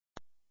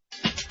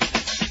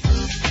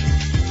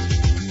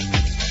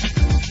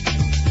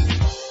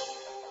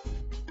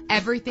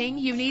Everything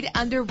you need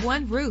under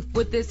one roof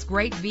with this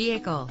great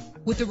vehicle.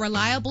 With a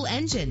reliable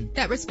engine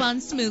that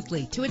responds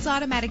smoothly to its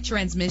automatic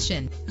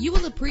transmission, you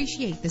will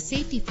appreciate the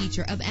safety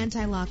feature of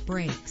anti-lock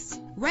brakes.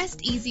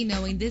 Rest easy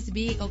knowing this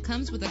vehicle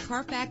comes with a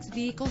Carfax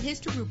Vehicle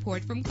History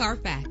Report from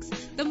Carfax,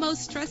 the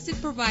most trusted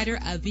provider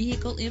of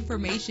vehicle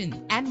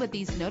information. And with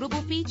these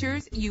notable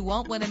features, you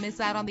won't want to miss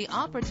out on the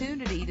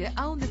opportunity to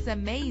own this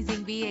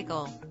amazing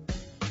vehicle.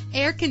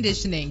 Air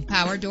conditioning,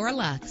 power door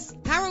locks,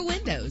 power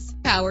windows,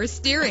 power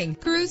steering,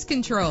 cruise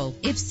control.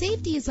 If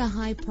safety is a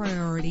high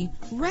priority,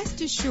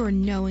 rest assured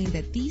knowing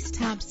that these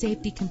top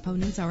safety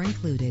components are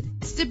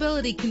included.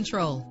 Stability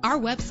control. Our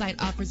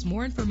website offers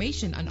more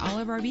information on all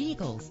of our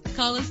vehicles.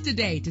 Call us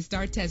today to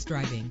start test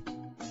driving.